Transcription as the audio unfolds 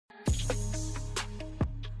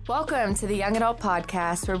Welcome to the Young Adult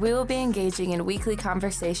Podcast, where we will be engaging in weekly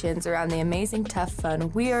conversations around the amazing, tough,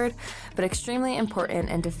 fun, weird, but extremely important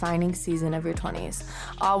and defining season of your 20s,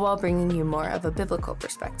 all while bringing you more of a biblical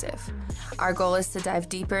perspective. Our goal is to dive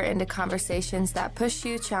deeper into conversations that push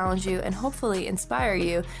you, challenge you, and hopefully inspire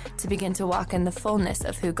you to begin to walk in the fullness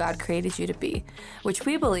of who God created you to be, which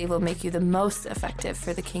we believe will make you the most effective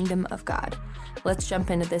for the kingdom of God. Let's jump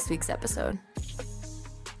into this week's episode.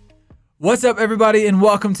 What's up, everybody, and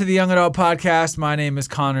welcome to the Young Adult Podcast. My name is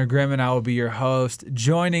Connor Grimm, and I will be your host.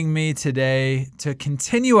 Joining me today to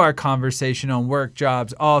continue our conversation on work,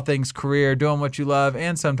 jobs, all things career, doing what you love,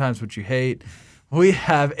 and sometimes what you hate, we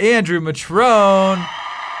have Andrew Matrone.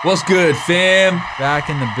 What's good, fam? Back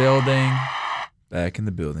in the building. Back in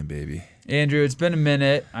the building, baby. Andrew, it's been a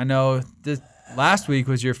minute. I know last week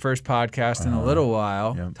was your first podcast in a little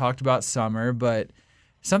while. Yep. Talked about summer, but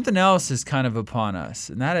something else is kind of upon us,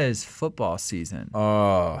 and that is football season.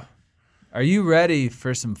 Oh. Are you ready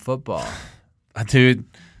for some football? Dude,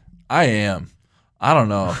 I am. I don't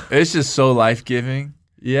know. It's just so life-giving.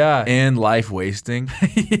 Yeah. And life-wasting.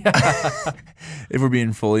 Yeah. If we're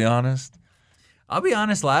being fully honest. I'll be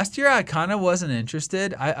honest, last year I kind of wasn't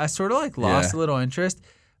interested. I sort of lost a little interest,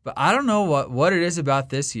 but I don't know what it is about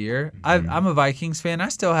this year. I'm a Vikings fan. I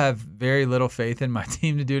still have very little faith in my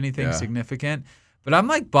team to do anything significant. But I'm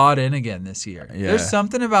bought in again this year. Yeah. There's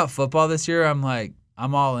something about football this year.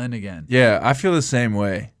 I'm all in again. Yeah, I feel the same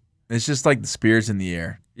way. It's just like the spirit's in the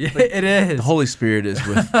air. Yeah, it is. The Holy Spirit is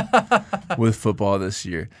with football this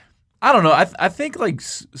year. I don't know. I think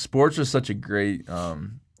sports are such a great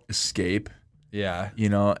escape. Yeah. You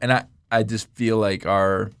know, and I just feel like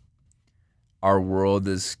our world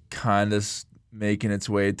is kind of making its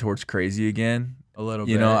way towards crazy again. A little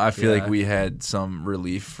bit. You know, I feel like we had some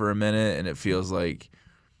relief for a minute, and it feels like,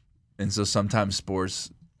 and so sometimes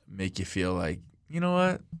sports make you feel like, you know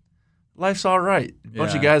what, life's all right. A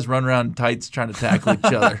bunch of guys run around in tights trying to tackle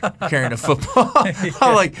each other, carrying a football.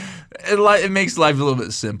 I'm like, it makes life a little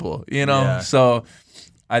bit simple, you know? Yeah. So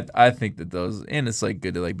I think that those, and it's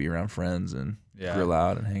good to be around friends and grill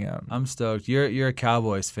out and hang out. I'm stoked. You're a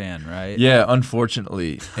Cowboys fan, right? Yeah,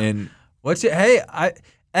 unfortunately. And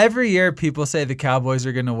every year people say the Cowboys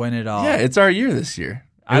are going to win it all. Yeah, it's our year this year.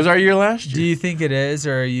 It was our year last year. Do you think it is,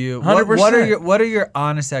 or are you? 100%. What are your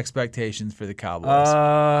honest expectations for the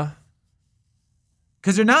Cowboys?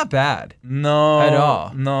 Because they're not bad. No, at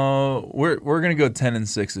all. No, we're gonna go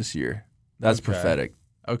 10-6 this year. That's prophetic.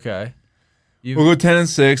 Okay, we'll go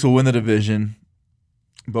 10-6. We'll win the division,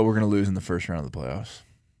 but we're gonna lose in the first round of the playoffs.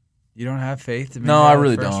 You don't have faith to make I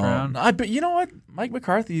really the first don't. round? But you know what? Mike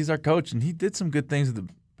McCarthy is our coach, and he did some good things with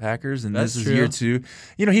the Packers, and That's this is true. year 2.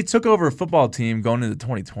 You know, he took over a football team going into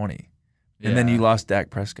 2020, and then you lost Dak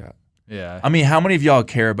Prescott. Yeah. I mean, how many of y'all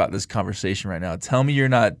care about this conversation right now? Tell me you're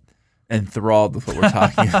not enthralled with what we're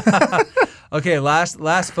talking about. Okay,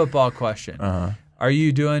 last football question. Uh-huh. Are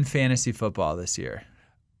you doing fantasy football this year?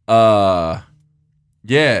 Yeah.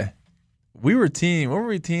 We were a team. What were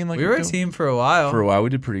we a team? We were a team for a while. For a while. We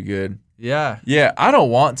did pretty good. Yeah. Yeah, I don't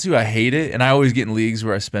want to. I hate it. And I always get in leagues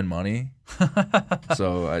where I spend money.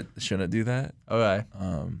 So I shouldn't do that. Okay.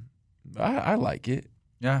 I like it.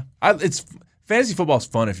 Yeah. It's fantasy football is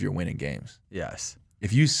fun if you're winning games. Yes.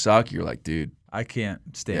 If you suck, you're like, dude. I can't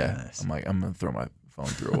stand this. I'm going to throw my phone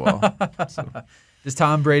through a wall. So. Does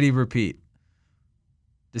Tom Brady repeat?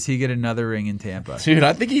 Does he get another ring in Tampa? Dude,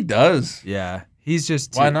 I think he does. Yeah. He's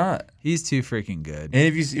just why not? He's too freaking good.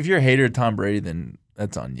 And if you're a hater of Tom Brady, then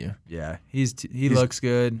that's on you. Yeah, he looks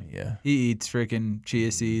good. Yeah, he eats freaking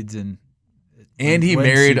chia seeds and he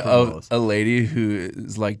married a lady who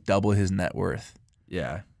is double his net worth.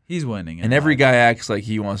 Yeah, he's winning. And every guy acts like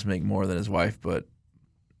he wants to make more than his wife, but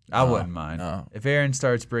I wouldn't mind. No. If Erin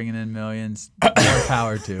starts bringing in millions, more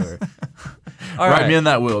power to her. All right, write me in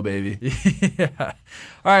that will, baby. Yeah.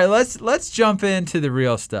 All right, let's jump into the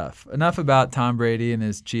real stuff. Enough about Tom Brady and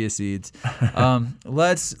his chia seeds.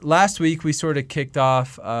 Last week we sort of kicked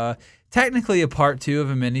off technically a part 2 of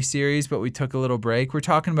a mini series, but we took a little break. We're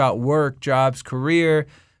talking about work, jobs, career,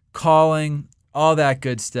 calling, all that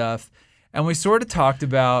good stuff. And we sort of talked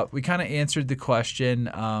about, we kind of answered the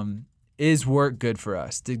question, is work good for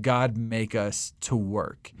us? Did God make us to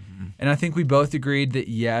work? Mm-hmm. And I think we both agreed that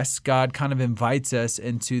yes, God kind of invites us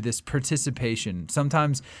into this participation.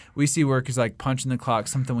 Sometimes we see work as punching the clock,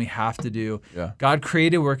 something we have to do. Yeah. God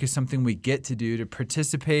created work as something we get to do, to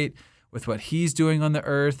participate with what He's doing on the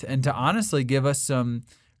earth, and to honestly give us some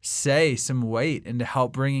say, some weight, and to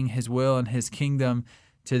help bringing His will and His kingdom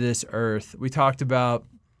to this earth. We talked about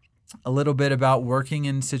a little bit about working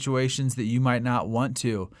in situations that you might not want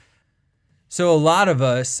to. So a lot of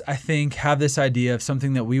us, I think, have this idea of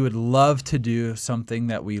something that we would love to do, something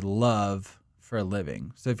that we love for a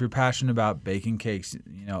living. So if you're passionate about baking cakes,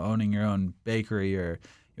 owning your own bakery, or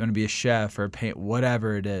you want to be a chef or paint,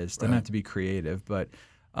 whatever it is, doesn't have to be creative. But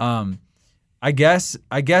I guess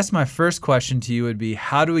my first question to you would be,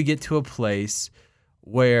 how do we get to a place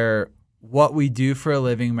where what we do for a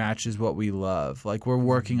living matches what we love? Like we're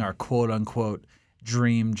working our quote unquote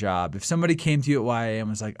dream job. If somebody came to you at YA and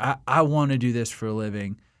was like, I want to do this for a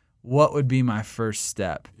living, what would be my first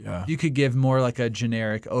step? Yeah. You could give more like a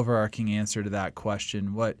generic overarching answer to that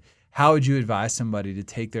question. How would you advise somebody to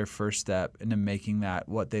take their first step into making that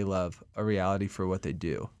what they love a reality for what they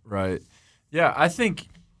do? Right. Yeah, I think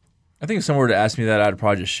if someone were to ask me that, I'd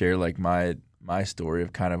probably just share like my story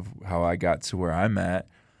of kind of how I got to where I'm at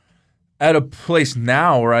a place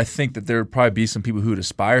now where I think that there would probably be some people who would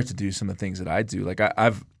aspire to do some of the things that I do. Like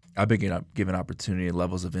I've been given opportunity and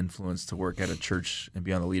levels of influence to work at a church and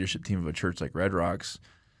be on the leadership team of a church like Red Rocks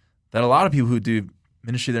that a lot of people who do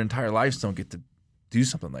ministry their entire lives don't get to do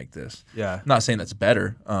something like this. Yeah. I'm not saying that's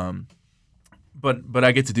better, but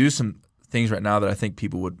I get to do some things right now that I think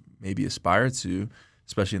people would maybe aspire to,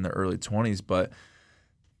 especially in their early 20s. But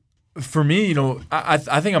for me, I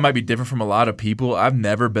think I might be different from a lot of people. I've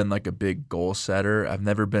never been like a big goal setter. I've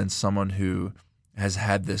never been someone who has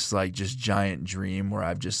had this like just giant dream where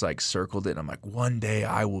I've just like circled it and I'm like, one day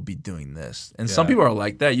I will be doing this. And some people are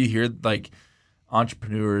like that. You hear like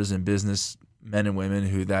entrepreneurs and business men and women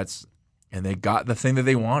and they got the thing that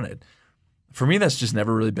they wanted. For me, that's just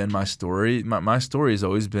never really been my story. My story has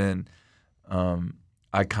always been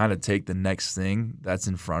I kind of take the next thing that's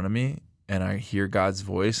in front of me and I hear God's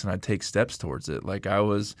voice and I take steps towards it. Like it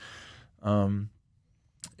was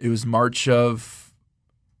March of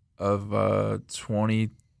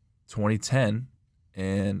 2010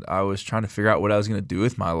 and I was trying to figure out what I was going to do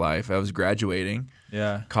with my life. I was graduating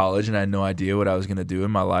college and I had no idea what I was going to do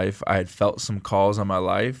in my life. I had felt some calls on my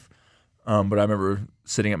life, but I remember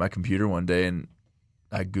sitting at my computer one day and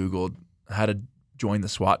I Googled how to join the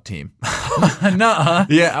SWAT team. Nuh-uh.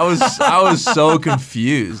 Yeah, I was so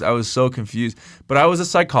confused. But I was a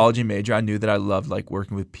psychology major. I knew that I loved like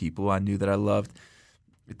working with people. I knew that I loved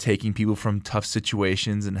taking people from tough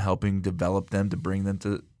situations and helping develop them to bring them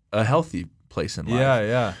to a healthy place in life.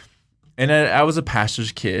 Yeah. And I was a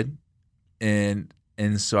pastor's kid, and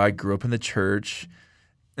so I grew up in the church.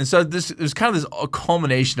 And so it was kind of this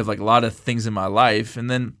culmination of like a lot of things in my life. And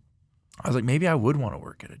then I was like, maybe I would want to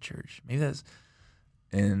work at a church.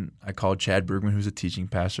 And I called Chad Bergman, who was a teaching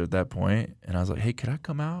pastor at that point, and I was like, hey, could I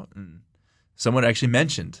come out? And someone actually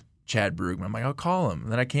mentioned Chad Bergman. I'm like, I'll call him.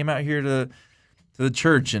 And then I came out here to the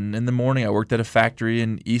church, and in the morning I worked at a factory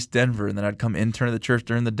in East Denver, and then I'd come intern at the church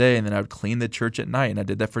during the day, and then I would clean the church at night, and I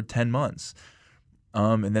did that for 10 months.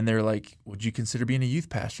 And then they were like, would you consider being a youth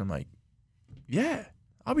pastor? I'm like, yeah,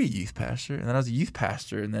 I'll be a youth pastor. And then I was a youth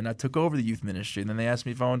pastor, and then I took over the youth ministry, and then they asked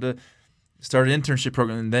me if I wanted to start an internship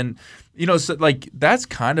program. And then, so like that's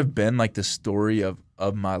kind of been like the story of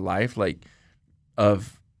my life, like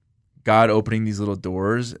of God opening these little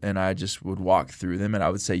doors and I just would walk through them and I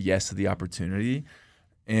would say yes to the opportunity.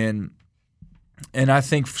 And I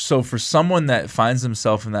think so for someone that finds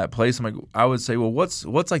themselves in that place, I would say, well, what's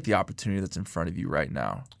like the opportunity that's in front of you right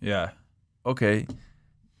now? Yeah. Okay.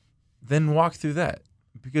 Then walk through that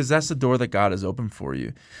because that's the door that God has opened for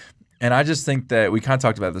you. And I just think that we kind of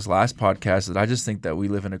talked about this last podcast that I just think that we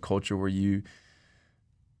live in a culture where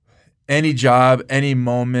any job, any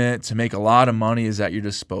moment to make a lot of money is at your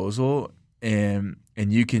disposal and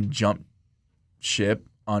you can jump ship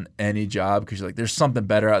on any job because you're like, there's something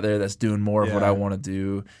better out there that's doing more of what I want to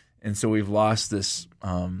do. And so we've lost this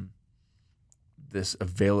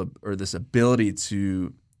ability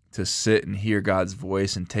to sit and hear God's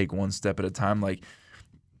voice and take one step at a time. Like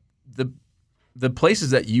the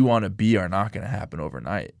places that you want to be are not going to happen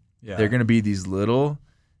overnight. Yeah. They're going to be these little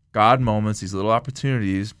God moments, these little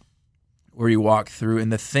opportunities where you walk through.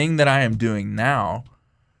 And the thing that I am doing now,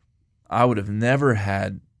 I would have never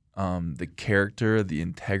had the character, the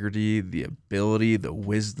integrity, the ability, the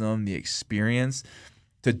wisdom, the experience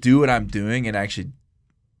to do what I'm doing and actually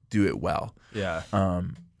do it well. Yeah.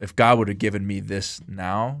 If God would have given me this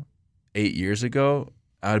now, 8 years ago,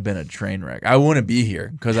 I would have been a train wreck. I wouldn't be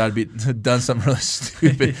here because I'd be done something really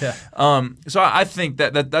stupid. So I think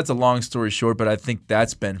that's a long story short, but I think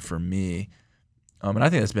that's been for me. And I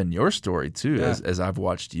think that's been your story too. Yeah. As I've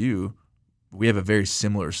watched you, we have a very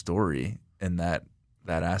similar story in that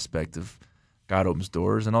aspect of God opens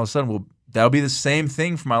doors, and all of a sudden that'll be the same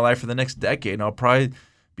thing for my life for the next decade. And I'll probably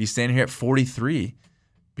be standing here at 43,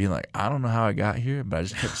 being like, I don't know how I got here, but I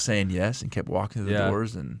just kept saying yes and kept walking through the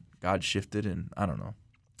doors and God shifted, and I don't know.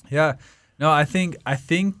 Yeah. No, I think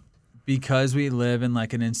because we live in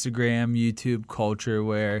like an Instagram, YouTube culture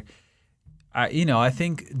where I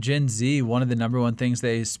think Gen Z, one of the number one things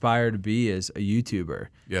they aspire to be is a YouTuber.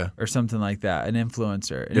 Yeah. Or something like that, an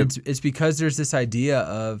influencer. And Yep. it's because there's this idea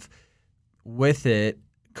of with it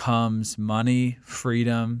comes money,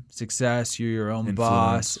 freedom, success, you're your own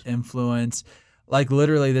boss, influence. Like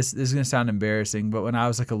literally this is going to sound embarrassing, but when I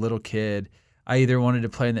was like a little kid, I either wanted to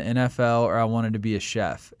play in the NFL or I wanted to be a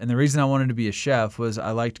chef. And the reason I wanted to be a chef was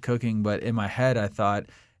I liked cooking, but in my head I thought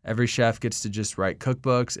every chef gets to just write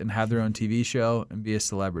cookbooks and have their own TV show and be a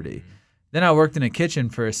celebrity. Then I worked in a kitchen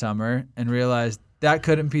for a summer and realized that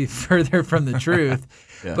couldn't be further from the truth.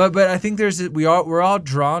 Yeah. But I think we're all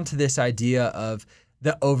drawn to this idea of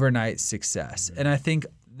the overnight success. And I think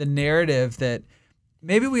the narrative that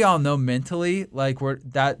maybe we all know mentally, like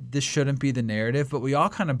this shouldn't be the narrative, but we all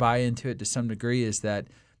kind of buy into it to some degree, is that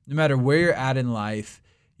no matter where you're at in life,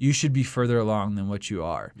 you should be further along than what you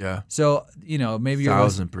are. Yeah. So, maybe you're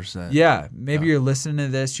 1,000%. Yeah. Maybe you're listening to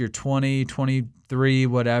this, you're 20, 23,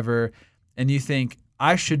 whatever, and you think,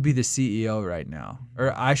 I should be the CEO right now,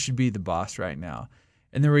 or I should be the boss right now.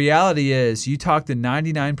 And the reality is, you talk to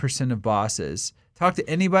 99% of bosses, talk to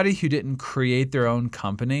anybody who didn't create their own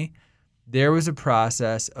company, there was a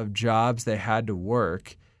process of jobs they had to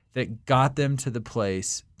work that got them to the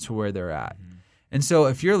place to where they're at. Mm-hmm. And so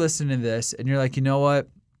if you're listening to this and you're like, you know what,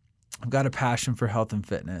 I've got a passion for health and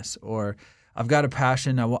fitness, or I've got a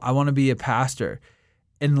passion, I want to be a pastor.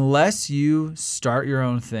 Unless you start your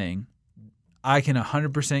own thing, I can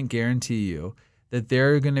 100% guarantee you that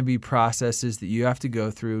there are going to be processes that you have to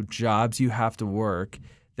go through, jobs you have to work,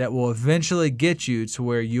 that will eventually get you to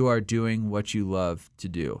where you are doing what you love to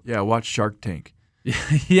do. Yeah, watch Shark Tank.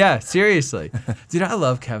 Yeah, seriously. Dude, I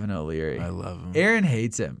love Kevin O'Leary. I love him. Aaron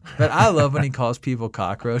hates him, but I love when he calls people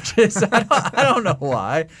cockroaches. I don't know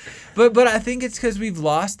why. But I think it's because we've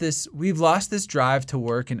lost this drive to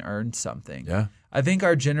work and earn something. Yeah. I think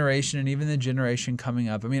our generation, and even the generation coming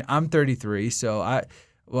up, I mean, I'm 33, so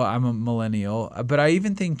I'm a millennial, but I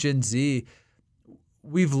even think Gen Z,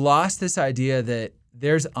 we've lost this idea that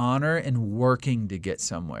there's honor in working to get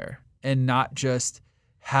somewhere and not just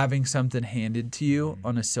having something handed to you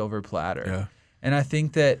on a silver platter. Yeah. And I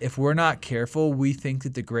think that if we're not careful, we think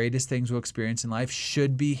that the greatest things we'll experience in life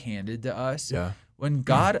should be handed to us. Yeah. When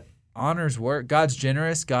God honors work, God's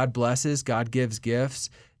generous, God blesses, God gives gifts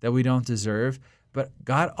that we don't deserve. But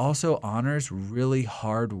God also honors really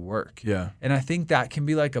hard work. Yeah. And I think that can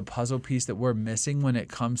be like a puzzle piece that we're missing when it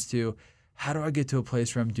comes to how do I get to a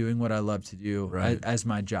place where I'm doing what I love to do as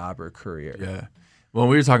my job or career. Yeah. Well,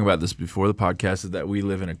 we were talking about this before the podcast, is that we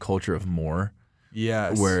live in a culture of more.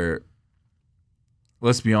 Yes. Where,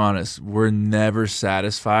 let's be honest, we're never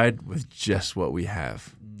satisfied with just what we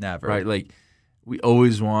have. Never. Right? Like, we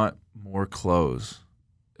always want more clothes.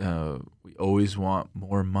 We always want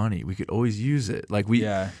more money. We could always use it. Like we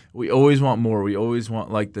always want more. We always want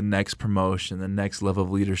like the next promotion, the next level of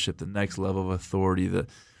leadership, the next level of authority.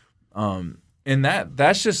 And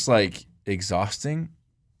that's just like exhausting.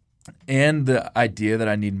 And the idea that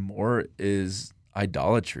I need more is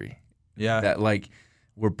idolatry. Yeah. That like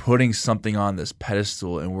we're putting something on this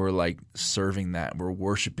pedestal and we're like serving that. We're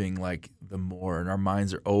worshiping like the more, and our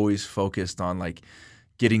minds are always focused on like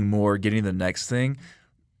getting more, getting the next thing.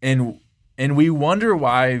 And we wonder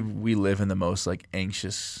why we live in the most like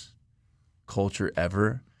anxious culture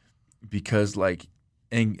ever, because like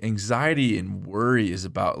anxiety and worry is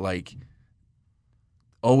about like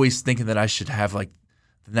always thinking that I should have like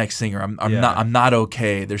the next thing, or I'm not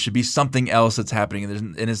okay. There should be something else that's happening,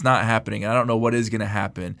 and it's not happening. I don't know what is going to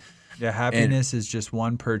happen. Yeah, happiness is just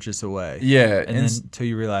one purchase away. Yeah, and then until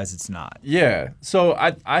you realize it's not. Yeah, so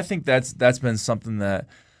I think that's been something that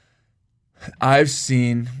I've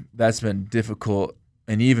seen that's been difficult,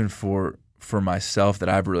 and even for myself, that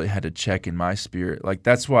I've really had to check in my spirit. Like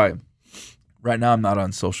that's why right now I'm not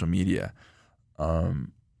on social media,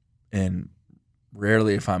 and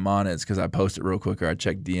rarely if I'm on it, it's because I post it real quick or I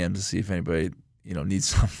check DMs to see if anybody needs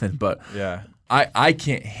something. But yeah, I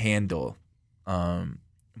can't handle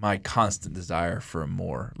my constant desire for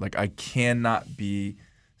more. Like I cannot be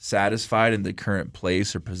satisfied in the current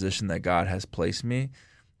place or position that God has placed me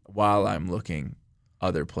while I'm looking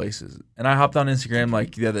other places. And I hopped on Instagram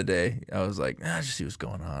like the other day. I was like, just see what's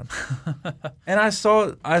going on. And I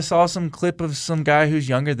saw some clip of some guy who's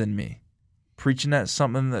younger than me preaching at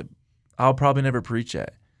something that I'll probably never preach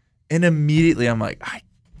at. And immediately I'm like,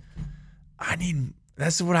 I need,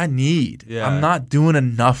 that's what I need. Yeah. I'm not doing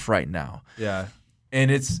enough right now. Yeah.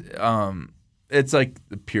 And it's like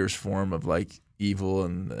the purest form of like evil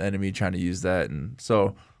and the enemy trying to use that. And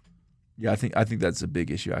so Yeah, I think that's a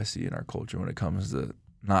big issue I see in our culture when it comes to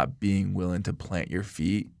not being willing to plant your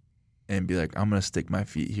feet and be like, I'm going to stick my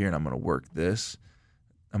feet here and I'm going to work this.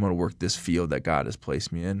 I'm going to work this field that God has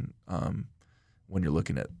placed me in when you're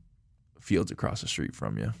looking at fields across the street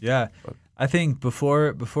from you. Yeah. But I think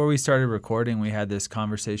before we started recording, we had this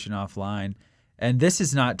conversation offline. And this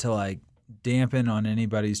is not to like dampen on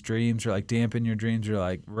anybody's dreams or like dampen your dreams or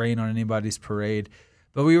like rain on anybody's parade.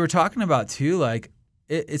 But we were talking about too, like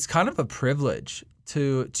it's kind of a privilege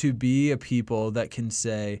to be a people that can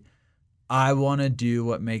say, I want to do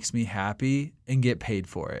what makes me happy and get paid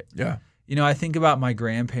for it. yeah. You know, I think about my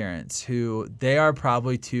grandparents who they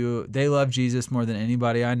love Jesus more than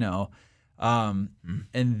anybody I know. And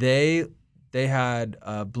they had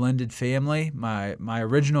a blended family. My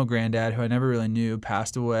original granddad, who I never really knew,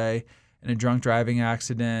 passed away in a drunk driving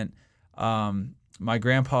accident. My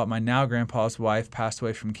now grandpa's wife passed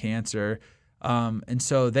away from cancer. And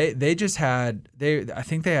so they just had, I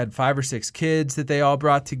think they had 5 or 6 kids that they all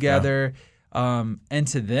brought together. Yeah. And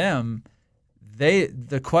to them,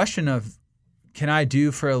 the question of, can I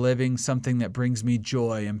do for a living something that brings me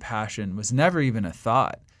joy and passion was never even a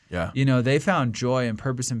thought. Yeah. You know, they found joy and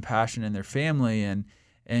purpose and passion in their family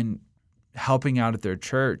and helping out at their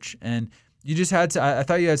church. And you just had to, I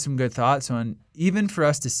thought you had some good thoughts on, even for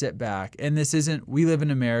us to sit back, and we live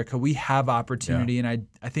in America, we have opportunity. Yeah. And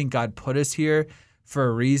I think God put us here for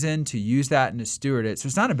a reason to use that and to steward it. So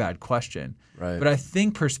it's not a bad question. Right. But I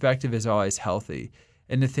think perspective is always healthy.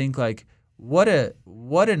 And to think like, what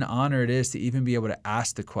an honor it is to even be able to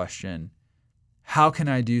ask the question, how can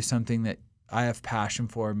I do something that I have passion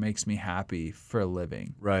for, makes me happy for a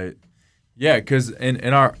living? Right. Yeah, because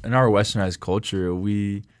in our westernized culture,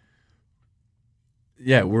 we're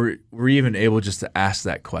even able just to ask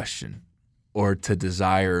that question or to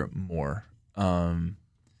desire more. And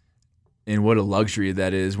what a luxury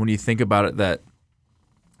that is when you think about it, that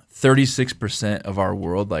 36% of our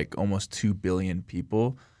world, like almost 2 billion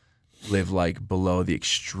people, live like below the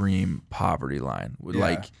extreme poverty line with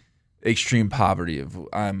like extreme poverty of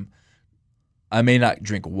I may not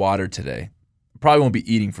drink water today. Probably won't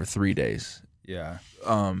be eating for 3 days. Yeah.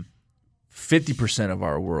 50% of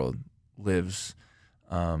our world lives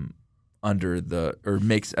under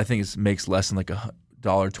makes less than like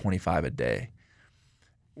 $1.25 a day.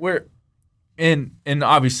 And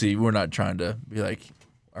obviously we're not trying to be like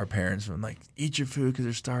our parents and like eat your food because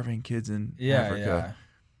they're starving kids in Africa. Yeah.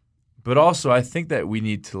 But also I think that we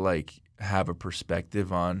need to like have a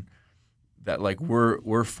perspective on that, like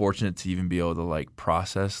we're fortunate to even be able to like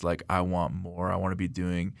process like I want more. I want to be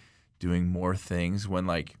doing more things when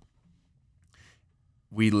like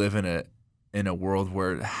we live in a world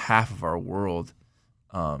where half of our world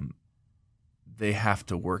they have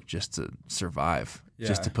to work just to survive,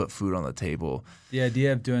 just to put food on the table. The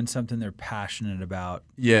idea of doing something they're passionate about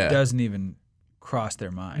doesn't even cross their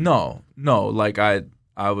mind. No. Like I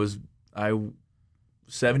was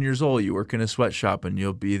 7 years old, you work in a sweatshop and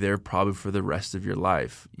you'll be there probably for the rest of your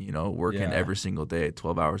life, you know, working every single day,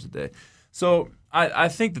 12 hours a day. So I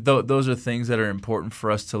think that those are things that are important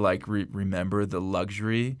for us to like remember the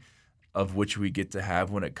luxury of which we get to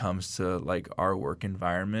have when it comes to like our work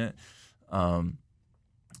environment. And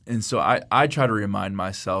so I try to remind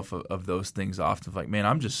myself of those things often, like, man,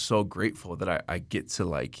 I'm just so grateful that I get to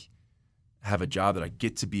like have a job, that I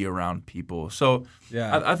get to be around people. So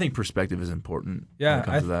I think perspective is important. Yeah, when it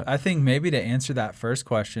comes to that. I think maybe to answer that first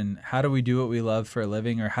question, how do we do what we love for a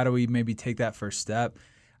living, or how do we maybe take that first step?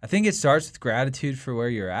 I think it starts with gratitude for where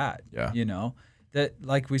you're at. Yeah. You know, that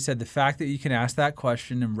like we said, the fact that you can ask that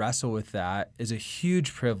question and wrestle with that is a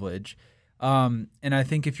huge privilege. And I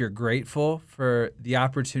think if you're grateful for the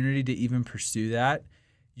opportunity to even pursue that,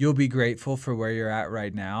 you'll be grateful for where you're at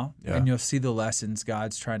right now, and you'll see the lessons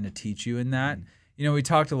God's trying to teach you in that. You know, we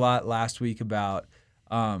talked a lot last week about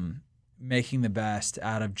making the best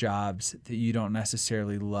out of jobs that you don't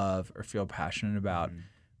necessarily love or feel passionate about.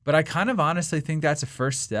 But I kind of honestly think that's a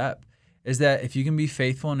first step, is that if you can be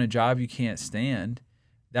faithful in a job you can't stand,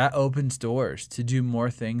 that opens doors to do more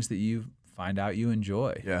things that you find out you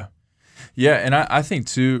enjoy. Yeah. Yeah, and I think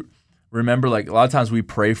too, remember, like a lot of times we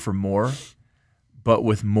pray for more, but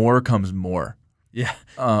with more comes more. Yeah.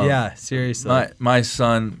 Yeah, seriously. My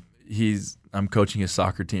son, I'm coaching his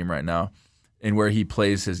soccer team right now, and where he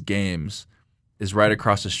plays his games is right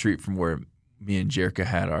across the street from where me and Jerica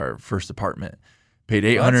had our first apartment. Paid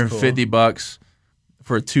 $850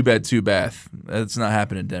 for a 2-bed, 2-bath. That's not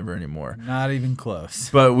happening in Denver anymore. Not even close.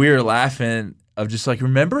 But we were laughing of just like,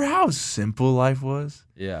 remember how simple life was?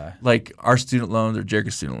 Yeah. Like our student loans, or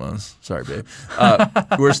Jerica's student loans. Sorry, babe.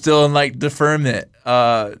 We're still in like deferment.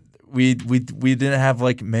 we didn't have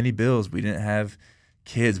like many bills. We didn't have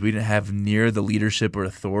kids. We didn't have near the leadership or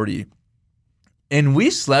authority. And we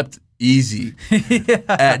slept easy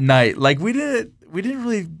at night. Like we didn't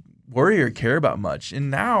really worry or care about much. And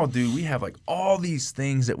now, dude, we have like all these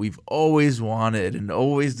things that we've always wanted and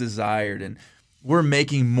always desired, and we're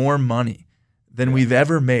making more money than we've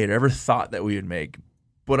ever made or ever thought that we would make.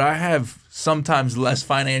 But I have sometimes less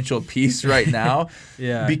financial peace right now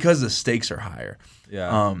because the stakes are higher.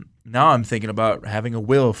 Yeah. Now I'm thinking about having a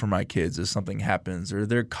will for my kids if something happens, or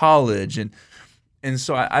their college. And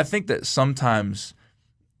so I think that sometimes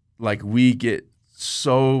like we get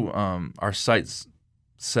so our sights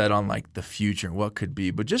set on like the future and what could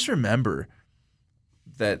be. But just remember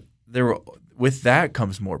that with that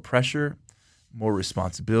comes more pressure, more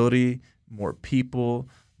responsibility, more people.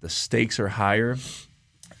 The stakes are higher.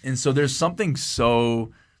 And so there's something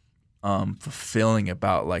so fulfilling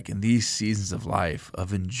about like in these seasons of life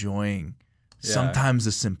of enjoying sometimes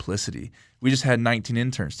the simplicity. We just had 19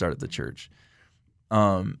 interns start at the church.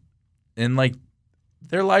 And like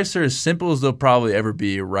their lives are as simple as they'll probably ever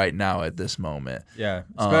be right now at this moment. Yeah,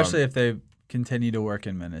 especially if they continue to work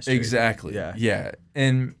in ministry. Exactly. Yeah.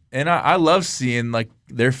 And I love seeing like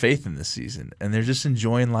their faith in this season, and they're just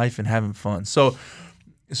enjoying life and having fun. So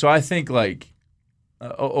I think like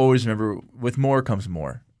always remember, with more comes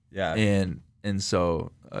more. Yeah. And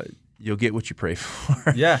so you'll get what you pray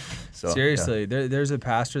for. Yeah. So, seriously, there's a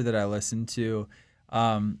pastor that I listen to.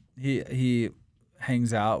 He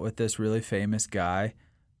hangs out with this really famous guy,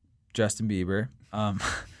 Justin Bieber.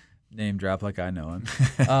 Name drop like I know him.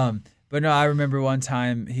 But no, I remember one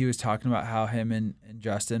time he was talking about how him and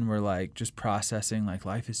Justin were like just processing like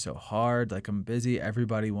life is so hard. Like I'm busy.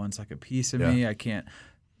 Everybody wants like a piece of me. I can't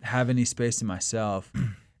have any space to myself.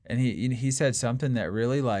 And he said something that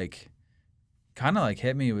really like kind of like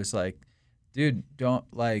hit me. It was like, dude,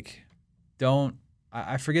 I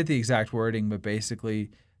forget the exact wording, but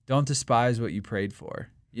basically don't despise what you prayed for.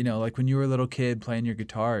 You know, like when you were a little kid playing your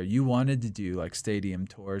guitar, you wanted to do like stadium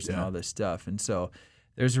tours and all this stuff. And so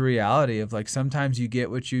there's a reality of like sometimes you get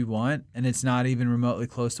what you want and it's not even remotely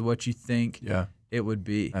close to what you think it would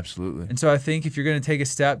be. Absolutely. And so I think if you're going to take a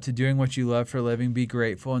step to doing what you love for a living, be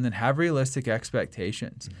grateful and then have realistic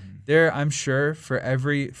expectations. There, I'm sure for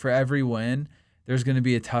every win, there's going to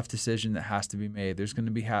be a tough decision that has to be made. There's going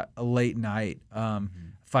to be a late night,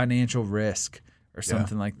 financial risk or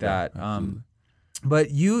something like that.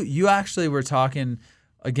 But you actually were talking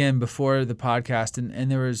again before the podcast,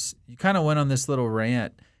 and you kind of went on this little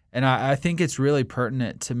rant, and I think it's really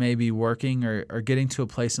pertinent to maybe working or getting to a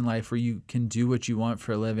place in life where you can do what you want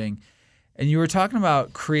for a living. And you were talking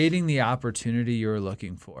about creating the opportunity you were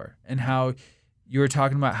looking for, and how you were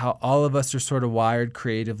talking about how all of us are sort of wired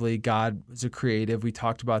creatively. God was a creative. We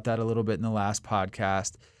talked about that a little bit in the last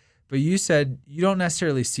podcast. But you said you don't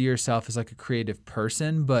necessarily see yourself as like a creative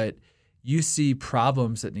person, but you see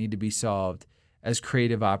problems that need to be solved as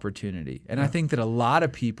creative opportunity. And I think that a lot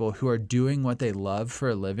of people who are doing what they love for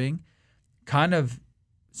a living kind of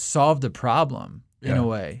solved a problem in a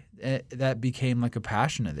way that became like a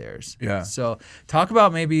passion of theirs. Yeah. So talk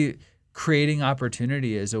about maybe creating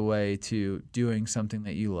opportunity as a way to doing something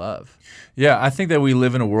that you love. Yeah, I think that we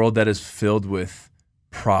live in a world that is filled with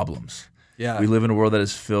problems. Yeah. We live in a world that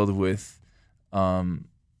is filled with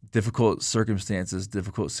difficult circumstances,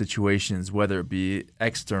 difficult situations, whether it be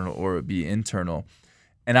external or it be internal.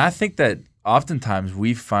 And I think that oftentimes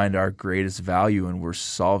we find our greatest value when we're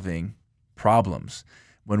solving problems,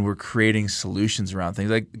 when we're creating solutions around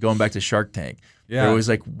things. Like going back to Shark Tank. They're always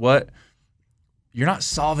like, what? You're not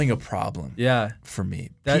solving a problem for me.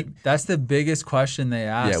 That's the biggest question they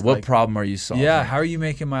ask. Yeah, what problem are you solving? Yeah, how are you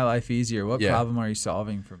making my life easier? What problem are you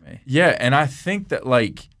solving for me? Yeah, and I think that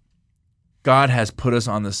like God has put us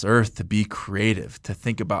on this earth to be creative, to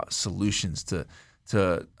think about solutions, to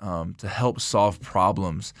help solve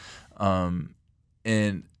problems,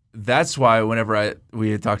 and that's why whenever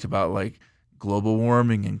we had talked about like global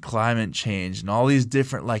warming and climate change and all these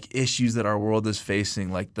different like issues that our world is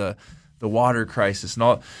facing, like the water crisis and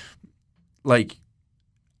all, like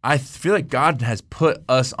I feel like God has put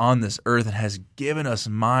us on this earth and has given us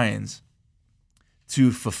minds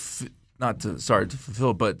to solve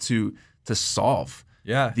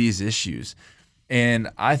these issues. And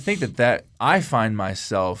I think that I find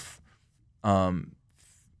myself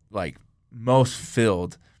like most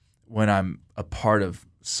filled when I'm a part of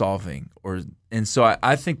solving, and so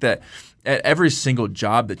I think that at every single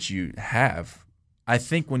job that you have, I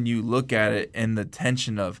think when you look at it in the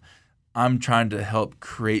tension of I'm trying to help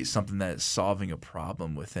create something that is solving a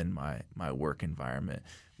problem within my work environment,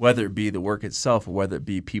 whether it be the work itself or whether it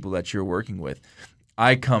be people that you're working with,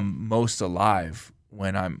 I come most alive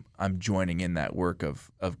when I'm joining in that work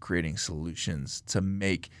of creating solutions to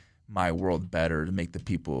make my world better, to make the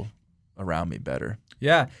people around me better.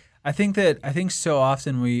 Yeah. I think so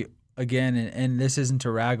often we, again, and this isn't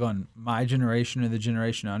to rag on my generation or the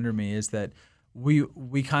generation under me, is that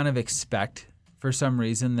we kind of expect for some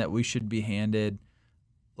reason that we should be handed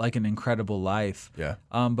like an incredible life. Yeah.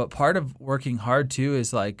 But part of working hard too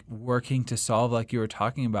is like working to solve, like you were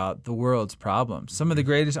talking about, the world's problems. Some of the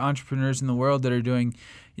greatest entrepreneurs in the world that are doing,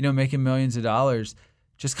 making millions of dollars,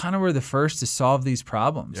 just kind of were the first to solve these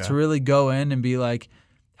problems, to really go in and be like,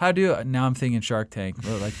 now I'm thinking Shark Tank,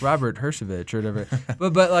 or like Robert Hershevich or whatever.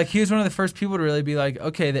 but like he was one of the first people to really be like,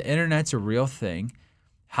 okay, the internet's a real thing.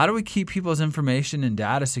 How do we keep people's information and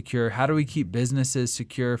data secure? How do we keep businesses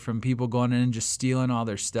secure from people going in and just stealing all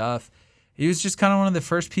their stuff? He was just kind of one of the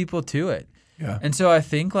first people to it. Yeah. And so I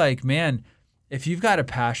think, like, man, if you've got a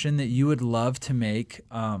passion that you would love to make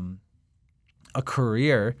a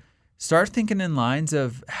career, start thinking in lines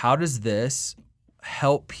of how does this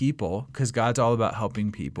help people? Because God's all about helping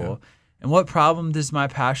people. Yeah. And what problem does my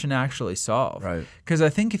passion actually solve? Right. Because I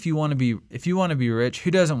think if you want to be rich,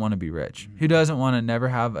 who doesn't want to be rich? Mm-hmm. Who doesn't want to never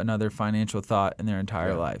have another financial thought in their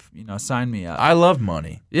entire life? Sign me up. I love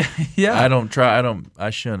money. Yeah. I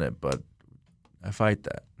shouldn't, but I fight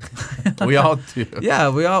that. We all do. Yeah,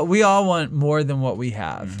 we all want more than what we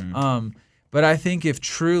have. Mm-hmm. But I think if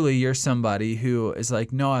truly you're somebody who is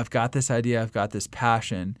like, no, I've got this idea, I've got this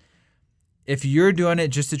passion. If you're doing it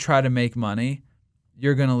just to try to make money,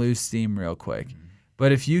 you're going to lose steam real quick. Mm-hmm.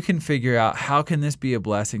 But if you can figure out how can this be a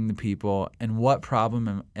blessing to people and what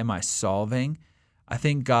problem am I solving, I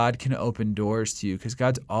think God can open doors to you, because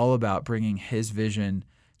God's all about bringing his vision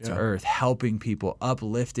to earth, helping people,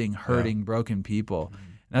 uplifting, hurting, broken people. Mm-hmm.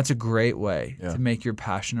 And that's a great way to make your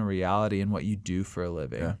passion a reality in what you do for a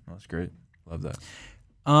living. Yeah, that's great. Love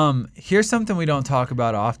that. Here's something we don't talk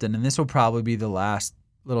about often, and this will probably be the last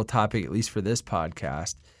little topic, at least for this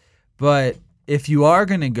podcast. But if you are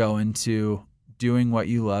going to go into doing what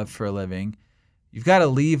you love for a living, you've got to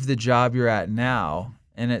leave the job you're at now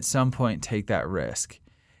and at some point take that risk.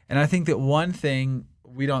 And I think that one thing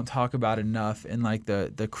we don't talk about enough in like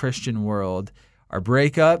the Christian world are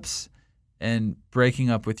breakups and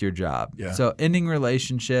breaking up with your job. Yeah. So ending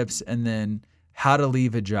relationships and then how to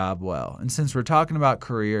leave a job well. And since we're talking about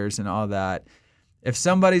careers and all that, if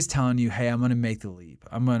somebody's telling you, hey, I'm going to make the leap.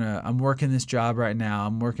 I'm working this job right now.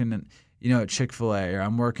 I'm working at Chick-fil-A, or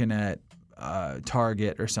I'm working at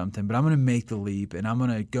Target or something, but I'm going to make the leap and I'm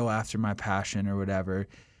going to go after my passion or whatever.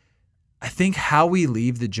 I think how we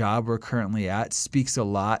leave the job we're currently at speaks a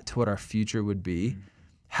lot to what our future would be. Mm-hmm.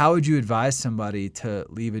 How would you advise somebody to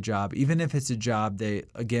leave a job, even if it's a job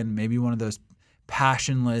maybe one of those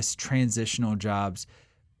passionless transitional jobs?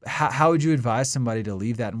 How would you advise somebody to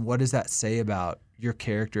leave that, and what does that say about your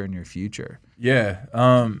character and your future? Yeah.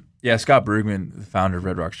 Scott Brugman, the founder of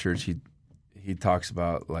Red Rocks Church, he talks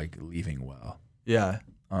about like leaving well. Yeah.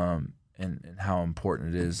 And how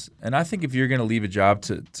important it is. And I think if you're going to leave a job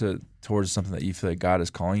towards something that you feel like God is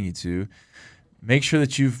calling you to, make sure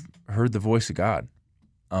that you've heard the voice of God.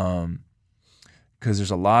 Because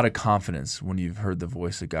there's a lot of confidence when you've heard the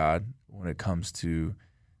voice of God when it comes to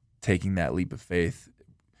taking that leap of faith.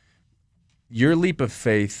 Your leap of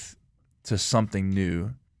faith to something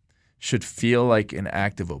new should feel like an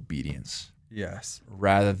act of obedience. Yes.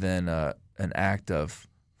 Rather than an act of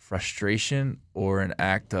frustration or an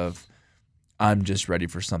act of, I'm just ready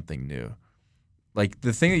for something new. Like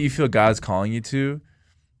the thing that you feel God's calling you to,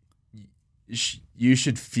 you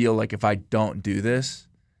should feel like if I don't do this,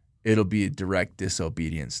 it'll be a direct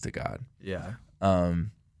disobedience to God. Yeah.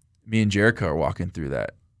 Me and Jericho are walking through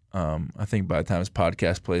that. I think by the time this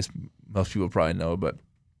podcast plays, most people probably know, but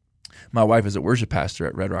my wife is a worship pastor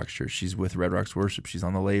at Red Rocks Church. She's with Red Rocks Worship. She's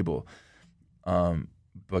on the label.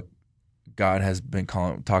 But God has been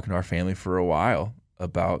talking to our family for a while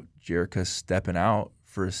about Jericho stepping out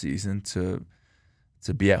for a season to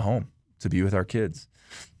be at home, to be with our kids.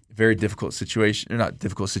 Very difficult situation, or not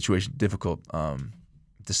difficult situation, difficult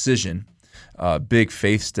decision, big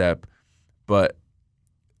faith step. But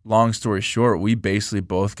long story short, we basically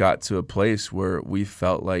both got to a place where we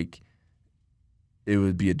felt like it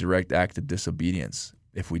would be a direct act of disobedience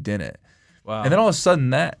if we didn't. Wow. And then all of a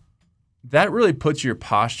sudden that really puts your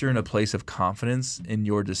posture in a place of confidence in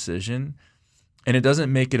your decision, and it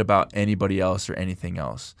doesn't make it about anybody else or anything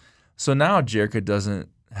else. So now Jericho doesn't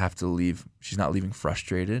have to leave. She's not leaving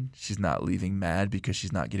frustrated. She's not leaving mad because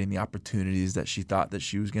she's not getting the opportunities that she thought that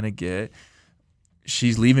she was going to get.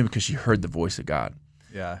 She's leaving because she heard the voice of God.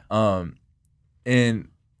 Yeah. And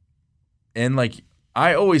like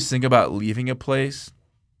I always think about leaving a place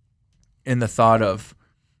in the thought of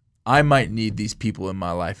I might need these people in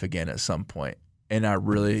my life again at some point, and I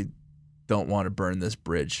really don't want to burn this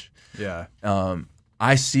bridge. Yeah.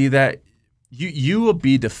 I see that you will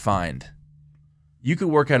be defined. You could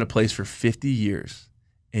work at a place for 50 years,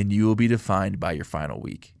 and you will be defined by your final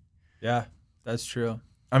week. Yeah, that's true.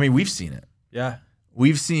 I mean, we've seen it. Yeah.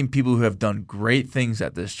 We've seen people who have done great things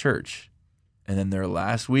at this church, and then their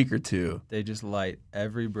last week or two, they just light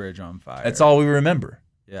every bridge on fire. That's all we remember.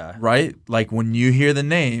 Yeah. Right? Like when you hear the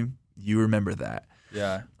name, you remember that.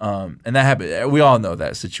 Yeah. And that happened. We all know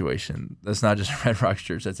that situation. That's not just Red Rocks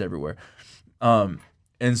Church. That's everywhere.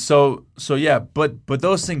 And so yeah, but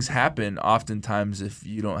those things happen oftentimes if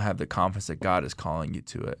you don't have the confidence that God is calling you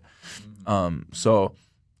to it. So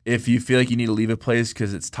if you feel like you need to leave a place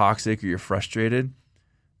because it's toxic or you're frustrated,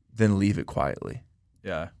 then leave it quietly.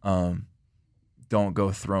 Yeah. Don't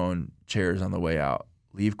go throwing chairs on the way out.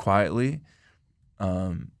 Leave quietly.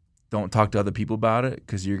 Don't talk to other people about it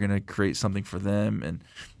because you're going to create something for them. And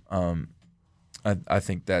I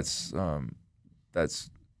think that's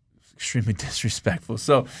extremely disrespectful.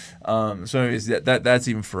 So anyways, that's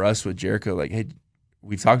even for us with Jericho. Like, hey,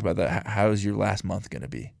 we've talked about that. How is your last month going to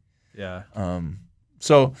be? Yeah.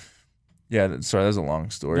 So yeah. Sorry, that's a long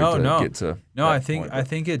story. Get to no. I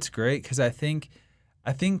think it's great because I think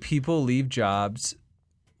people leave jobs.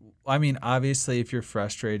 I mean, obviously, if you're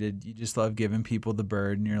frustrated, you just love giving people the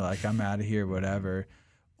bird, and you're like, I'm out of here, whatever.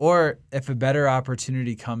 Or if a better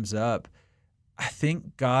opportunity comes up, I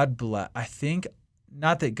think not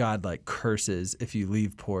that God like curses if you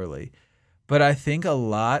leave poorly, but I think a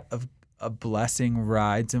lot of a blessing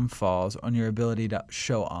rides and falls on your ability to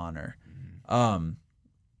show honor. And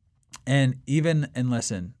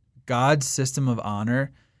listen, God's system of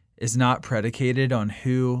honor is not predicated on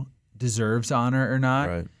who deserves honor or not.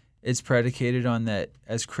 Right. It's predicated on that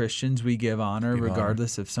as Christians, we give honor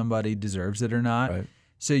regardless if somebody deserves it or not. Right.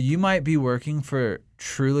 So you might be working for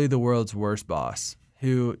truly the world's worst boss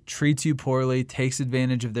who treats you poorly, takes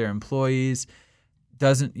advantage of their employees,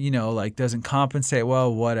 doesn't compensate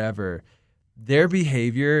well, whatever. Their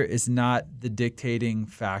behavior is not the dictating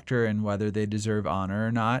factor in whether they deserve honor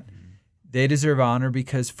or not. Mm-hmm. They deserve honor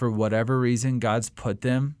because for whatever reason, God's put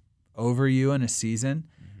them over you in a season.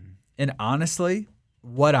 Mm-hmm. And honestly,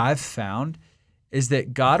 what I've found is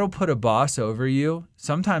that God will put a boss over you,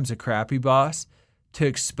 sometimes a crappy boss, to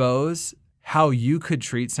expose how you could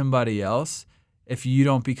treat somebody else if you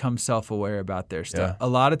don't become self-aware about their stuff. Yeah. A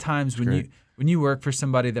lot of times when you work for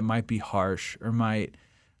somebody that might be harsh or might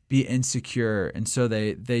be insecure, and so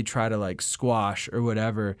they try to like squash or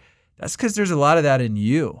whatever, that's because there's a lot of that in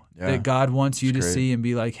you that God wants you to see and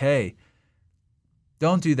be like, hey,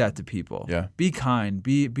 don't do that to people. Yeah. Be kind,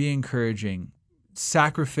 be encouraging,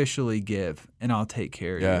 sacrificially give, and I'll take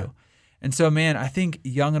care of you. And so, man, I think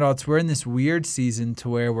young adults, we're in this weird season to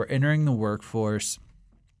where we're entering the workforce.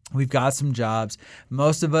 We've got some jobs.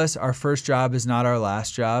 Most of us, our first job is not our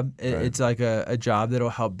last job. It's like a job that'll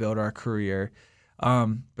help build our career.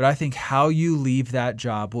 But I think how you leave that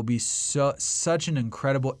job will be such an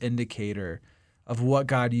incredible indicator of what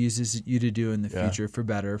God uses you to do in the future, for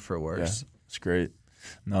better or for worse. Yeah, it's great.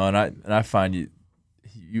 No, and I find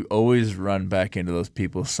you always run back into those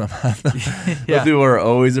people somehow. Those people are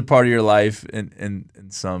always a part of your life, and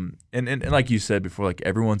like you said before, like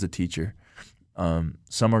everyone's a teacher.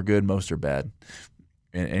 Some are good, most are bad,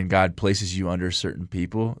 and God places you under certain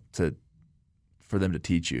people for them to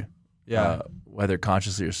teach you. Whether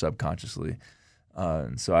consciously or subconsciously.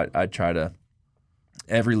 And so I try to,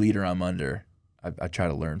 every leader I'm under, I try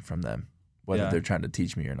to learn from them, whether they're trying to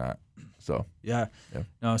teach me or not. So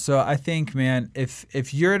no. So I think, man,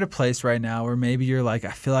 if you're at a place right now where maybe you're like,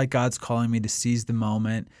 I feel like God's calling me to seize the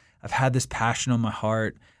moment. I've had this passion on my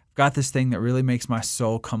heart. I've got this thing that really makes my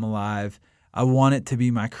soul come alive. I want it to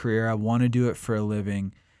be my career. I want to do it for a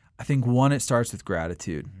living. I think it starts with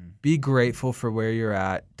gratitude. Mm-hmm. Be grateful for where you're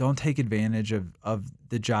at. Don't take advantage of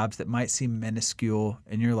the jobs that might seem minuscule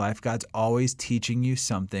in your life. God's always teaching you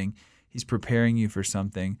something. He's preparing you for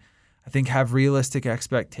something. I think have realistic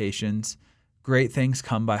expectations. Great things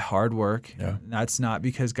come by hard work. Yeah. That's not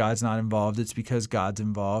because God's not involved. It's because God's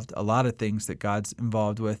involved. A lot of things that God's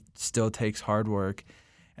involved with still takes hard work.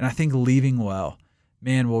 And I think leaving well,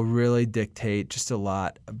 man, will really dictate just a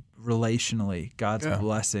lot relationally, God's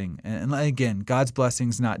blessing. And again, God's blessing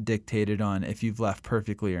is not dictated on if you've left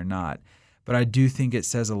perfectly or not. But I do think it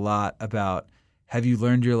says a lot about, have you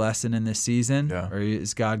learned your lesson in this season? Yeah. Or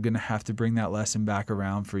is God going to have to bring that lesson back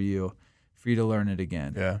around for you to learn it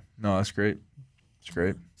again? Yeah. No, that's great. It's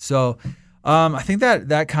great. So I think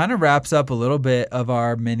that kind of wraps up a little bit of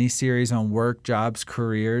our mini series on work, jobs,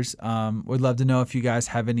 careers. Would love to know if you guys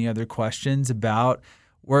have any other questions about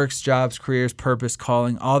works, jobs, careers, purpose,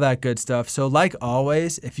 calling, all that good stuff. So like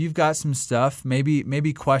always, if you've got some stuff,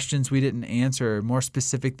 maybe questions we didn't answer, more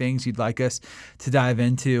specific things you'd like us to dive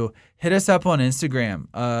into, hit us up on Instagram,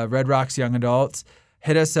 Red Rocks Young Adults.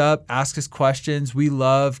 Hit us up, ask us questions. We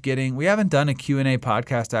haven't done a Q&A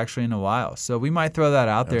podcast actually in a while, so we might throw that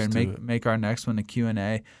out there and make our next one a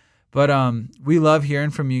Q&A. But we love hearing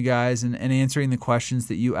from you guys and answering the questions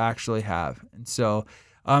that you actually have. And so,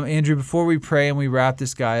 Andrew, before we pray and we wrap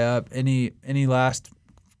this guy up, any last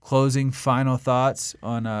closing final thoughts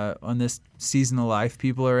on this season of life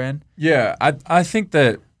people are in? Yeah, I think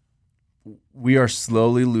that we are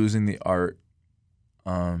slowly losing the art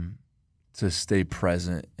to stay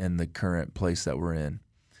present in the current place that we're in.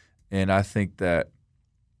 And I think that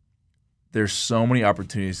there's so many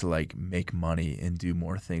opportunities to like make money and do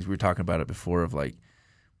more things. We were talking about it before of like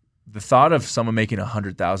the thought of someone making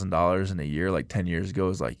 $100,000 in a year like 10 years ago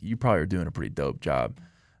is like, you probably are doing a pretty dope job.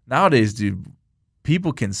 Nowadays, dude,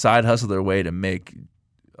 people can side hustle their way to make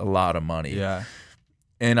a lot of money. Yeah.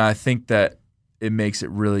 And I think that it makes it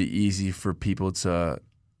really easy for people to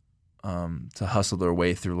hustle their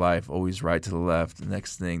way through life, always right to the left, the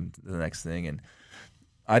next thing. And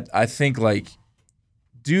I think like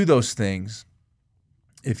do those things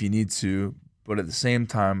if you need to, but at the same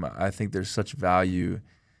time, I think there's such value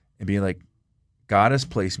in being like, God has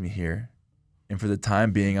placed me here, and for the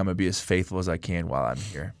time being, I'm going to be as faithful as I can while I'm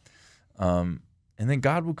here. And then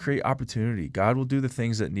God will create opportunity. God will do the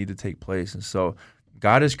things that need to take place. And so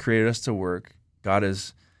God has created us to work. God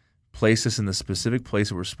has placed us in the specific place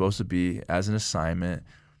that we're supposed to be as an assignment.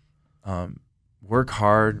 Work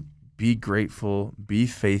hard, be grateful, be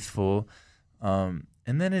faithful.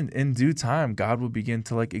 And then in due time, God will begin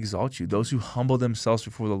to like exalt you. Those who humble themselves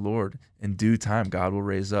before the Lord, in due time, God will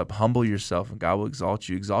raise up. Humble yourself and God will exalt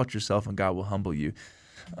you. Exalt yourself and God will humble you.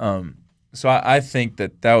 So I think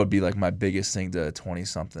that would be like my biggest thing to a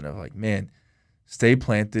 20-something of like, man, stay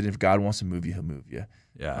planted. If God wants to move you, he'll move you.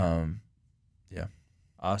 Yeah. Yeah.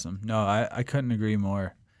 Awesome. No, I couldn't agree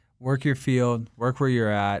more. Work your field, work where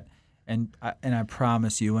you're at, and I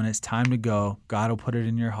promise you, when it's time to go, God will put it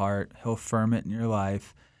in your heart. He'll firm it in your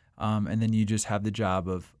life, and then you just have the job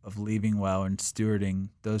of leaving well and stewarding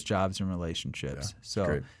those jobs and relationships. Yeah, so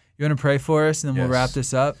great. You want to pray for us, and then we'll wrap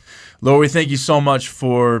this up? Lord, we thank you so much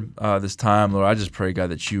for this time. Lord, I just pray,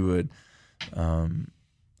 God, that you would,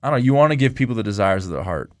 you want to give people the desires of their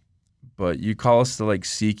heart, but you call us to like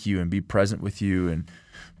seek you and be present with you. And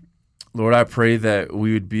Lord, I pray that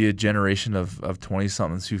we would be a generation of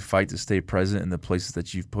 20-somethings who fight to stay present in the places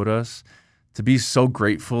that you've put us, to be so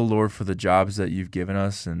grateful, Lord, for the jobs that you've given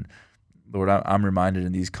us. And Lord, I'm reminded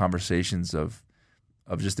in these conversations of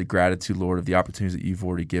just the gratitude, Lord, of the opportunities that you've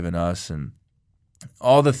already given us, and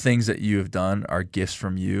all the things that you have done are gifts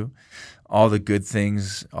from you. All the good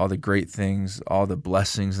things, all the great things, all the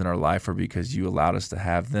blessings in our life are because you allowed us to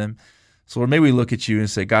have them. So Lord, may we look at you and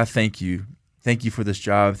say, God, thank you. Thank you for this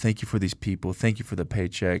job. Thank you for these people. Thank you for the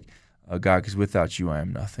paycheck. God, because without you, I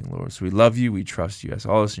am nothing, Lord. So we love you. We trust you. That's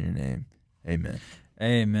all this in your name. Amen.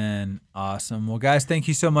 Amen. Awesome. Well, guys, thank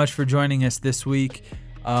you so much for joining us this week.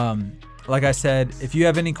 Like I said, if you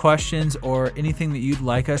have any questions or anything that you'd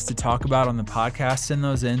like us to talk about on the podcast, send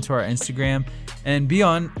those into our Instagram. And be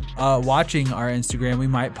on watching our Instagram. We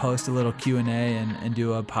might post a little Q&A and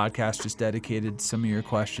do a podcast just dedicated to some of your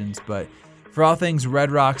questions. But for all things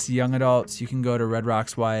Red Rocks Young Adults, you can go to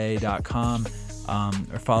redrocksya.com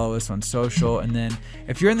or follow us on social. And then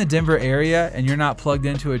if you're in the Denver area and you're not plugged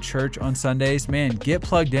into a church on Sundays, man, get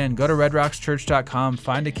plugged in. Go to redrockschurch.com,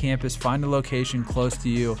 find a campus, find a location close to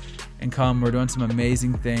you, and come. We're doing some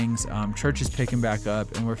amazing things. Church is picking back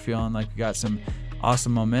up, and we're feeling like we got some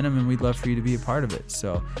awesome momentum, and we'd love for you to be a part of it.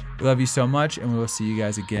 So we love you so much, and we will see you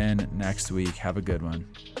guys again next week. Have a good one.